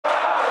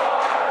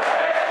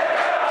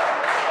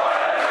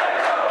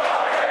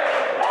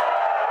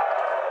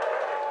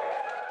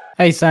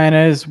Hey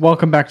Sainers,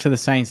 welcome back to the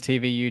Saints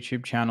TV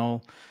YouTube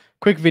channel.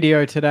 Quick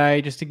video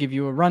today just to give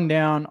you a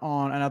rundown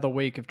on another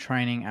week of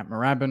training at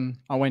Moorabbin.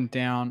 I went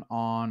down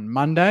on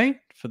Monday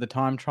for the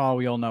time trial.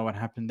 We all know what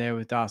happened there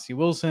with Darcy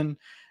Wilson.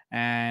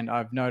 And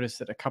I've noticed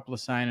that a couple of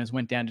Sainers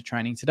went down to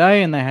training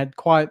today and they had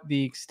quite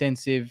the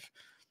extensive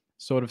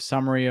sort of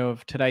summary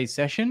of today's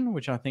session,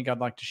 which I think I'd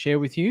like to share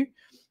with you.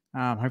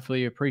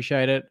 Hopefully you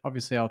appreciate it.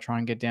 Obviously, I'll try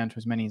and get down to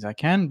as many as I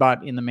can.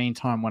 But in the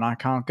meantime, when I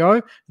can't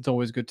go, it's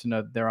always good to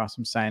know that there are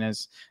some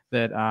Sainers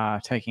that are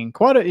taking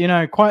quite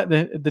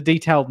the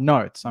detailed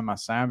notes, I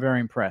must say. I'm very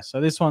impressed. So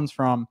this one's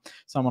from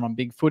someone on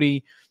Big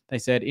Footy. They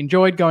said,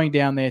 enjoyed going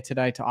down there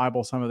today to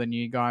eyeball some of the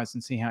new guys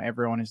and see how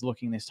everyone is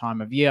looking this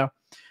time of year.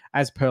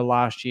 As per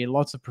last year,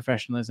 lots of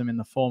professionalism in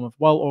the form of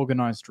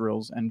well-organised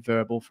drills and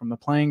verbal from the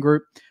playing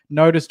group.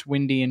 Noticed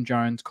Windy and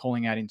Jones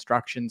calling out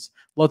instructions.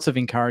 Lots of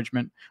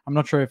encouragement. I'm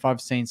not sure if I've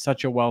seen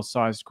such a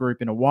well-sized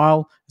group in a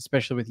while,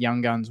 especially with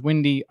young guns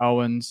Windy,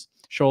 Owens,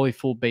 surely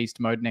full beast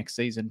mode next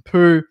season.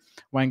 Pooh,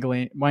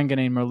 Wanganeen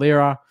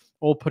Malira,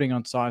 all putting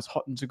on size.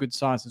 Hotton's a good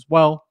size as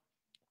well.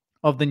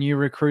 Of the new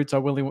recruits, I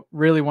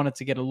really wanted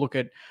to get a look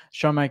at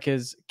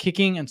Showmaker's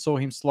kicking and saw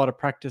him slot a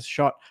practice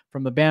shot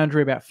from the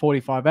boundary about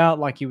 45 out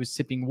like he was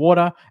sipping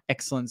water.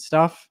 Excellent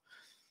stuff.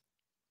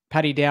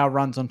 Paddy Dow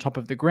runs on top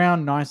of the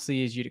ground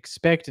nicely as you'd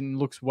expect and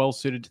looks well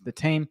suited to the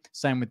team.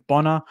 Same with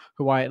Bonner,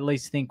 who I at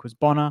least think was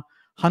Bonner.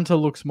 Hunter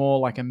looks more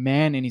like a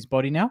man in his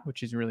body now,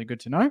 which is really good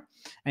to know.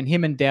 And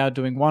him and Dow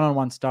doing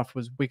one-on-one stuff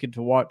was wicked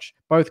to watch.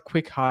 Both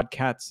quick, hard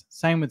cats.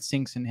 Same with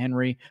Sinks and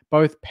Henry.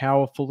 Both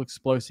powerful,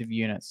 explosive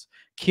units.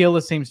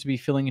 Keeler seems to be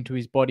filling into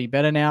his body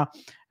better now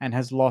and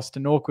has lost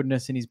an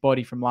awkwardness in his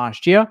body from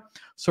last year.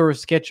 Saw a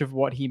sketch of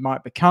what he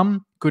might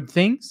become. Good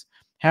things.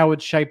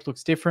 Howard's shape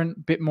looks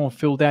different, bit more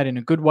filled out in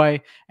a good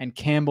way, and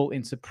Campbell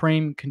in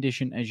supreme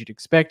condition as you'd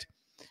expect.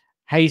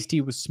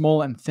 Hasty was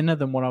small and thinner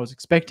than what I was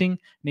expecting.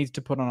 Needs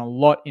to put on a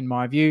lot in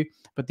my view,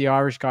 but the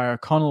Irish guy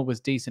O'Connell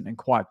was decent and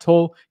quite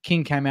tall.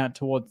 King came out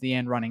towards the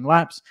end running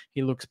laps.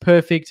 He looks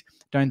perfect.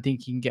 Don't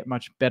think he can get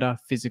much better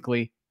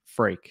physically.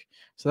 Freak.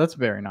 So that's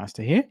very nice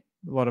to hear.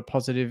 A lot of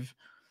positive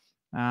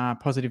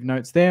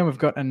notes there. We've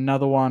got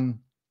another one.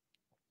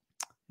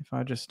 If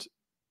I just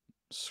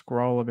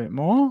scroll a bit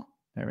more.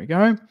 There we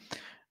go.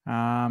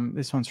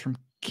 This one's from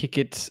Kick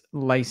It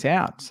Lace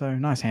Out. So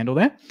nice handle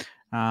there.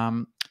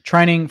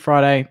 Training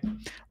Friday.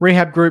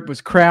 Rehab group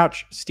was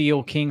Crouch,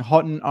 Steele, King,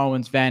 Hotton,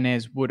 Owens, Van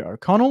Ness, Wood,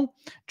 O'Connell.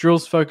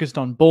 Drills focused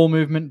on ball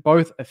movement,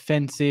 both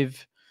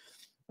offensive.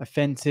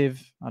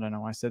 I don't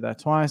know why I said that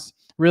twice.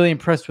 Really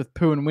impressed with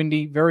Pooh and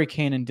Windy. Very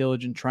keen and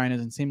diligent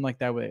trainers and seemed like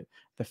they were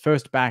the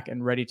first back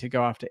and ready to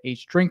go after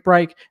each drink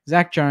break.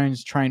 Zach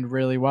Jones trained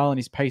really well and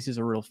his pace is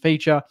a real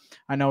feature.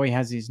 I know he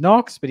has his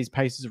knocks, but his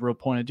pace is a real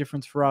point of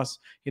difference for us.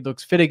 He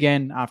looks fit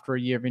again after a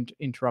year of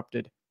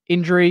interrupted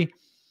injury.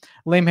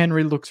 Liam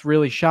Henry looks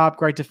really sharp,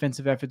 great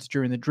defensive efforts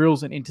during the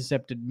drills and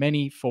intercepted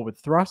many forward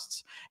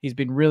thrusts. He's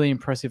been really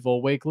impressive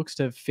all week, looks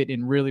to fit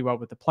in really well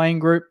with the playing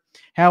group.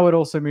 Howard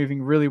also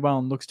moving really well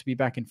and looks to be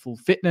back in full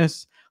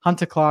fitness.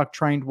 Hunter Clark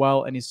trained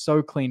well and is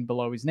so clean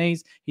below his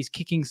knees. His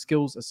kicking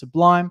skills are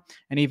sublime,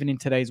 and even in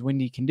today's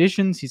windy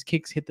conditions, his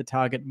kicks hit the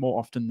target more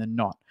often than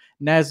not.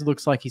 Naz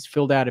looks like he's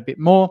filled out a bit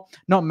more.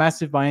 Not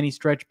massive by any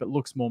stretch, but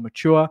looks more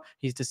mature.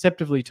 He's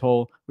deceptively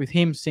tall. With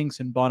him, Sinks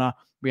and Bonner,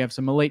 we have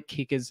some elite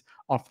kickers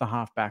off the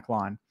half-back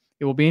line.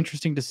 It will be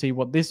interesting to see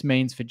what this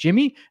means for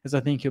Jimmy, as I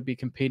think he'll be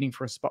competing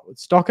for a spot with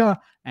Stocker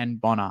and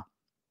Bonner.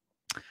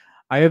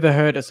 I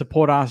overheard a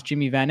support ask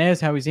Jimmy Van Ness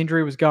how his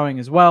injury was going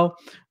as well,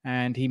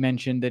 and he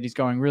mentioned that he's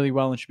going really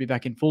well and should be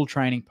back in full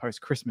training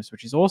post-Christmas,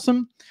 which is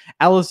awesome.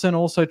 Allison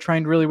also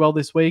trained really well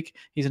this week.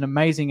 He's an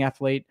amazing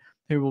athlete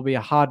who will be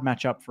a hard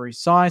matchup for his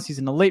size. He's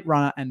an elite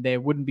runner, and there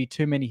wouldn't be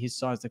too many his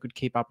size that could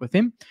keep up with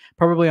him.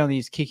 Probably only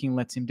his kicking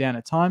lets him down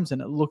at times, and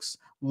it looks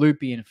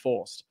loopy and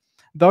forced.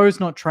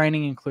 Those not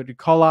training included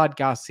Collard,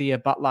 Garcia,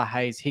 Butler,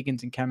 Hayes,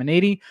 Higgins, and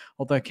Caminiti,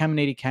 although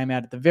Caminiti came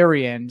out at the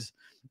very end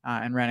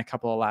and ran a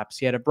couple of laps.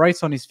 He had a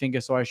brace on his finger,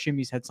 so I assume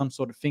he's had some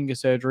sort of finger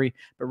surgery,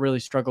 but really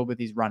struggled with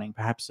his running,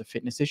 perhaps a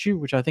fitness issue,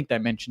 which I think they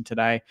mentioned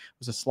today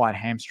was a slight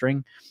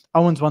hamstring.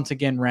 Owens once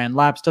again ran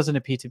laps, doesn't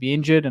appear to be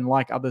injured, and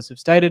like others have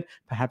stated,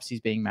 perhaps he's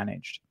being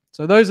managed.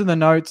 So those are the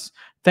notes.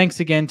 Thanks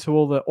again to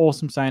all the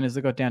awesome Sainers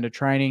that got down to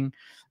training.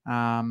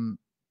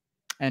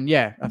 And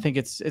yeah, I think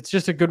it's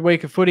just a good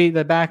week of footy.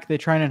 They're back. They're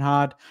training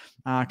hard.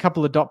 A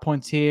couple of dot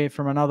points here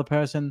from another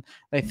person.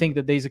 They think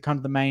that these are kind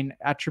of the main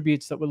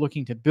attributes that we're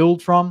looking to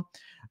build from.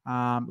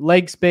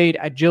 Leg speed,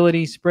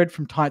 agility, spread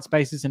from tight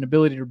spaces, and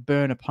ability to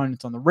burn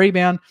opponents on the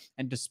rebound,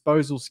 and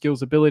disposal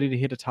skills, ability to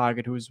hit a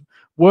target, who has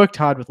worked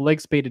hard with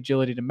leg speed,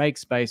 agility to make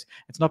space.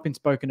 It's not been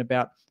spoken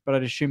about, but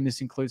I'd assume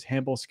this includes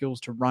handball skills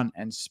to run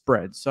and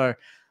spread. So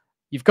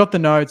you've got the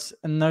notes,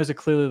 and those are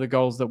clearly the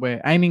goals that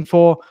we're aiming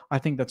for. I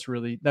think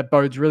that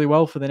bodes really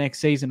well for the next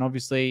season.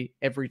 Obviously,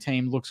 every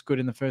team looks good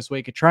in the first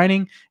week of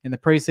training in the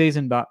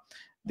preseason, but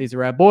these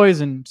are our boys,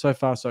 and so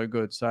far so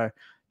good. So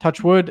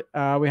touch wood,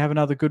 we have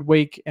another good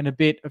week and a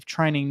bit of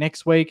training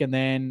next week. And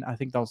then I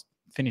think they'll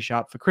finish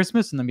up for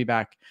Christmas and then be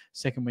back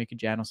second week of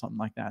Jan or something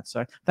like that.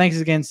 So thanks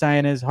again,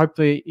 Sayoners.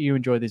 Hopefully you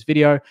enjoyed this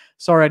video.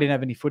 Sorry I didn't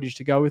have any footage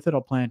to go with it.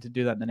 I'll plan to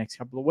do that in the next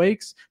couple of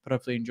weeks, but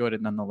hopefully you enjoyed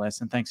it nonetheless.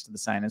 And thanks to the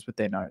Sayoners with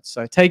their notes.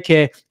 So take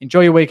care.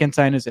 Enjoy your weekend,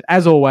 Sayoners. And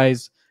as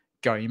always,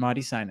 go you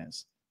mighty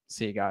Sayoners.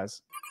 See you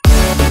guys.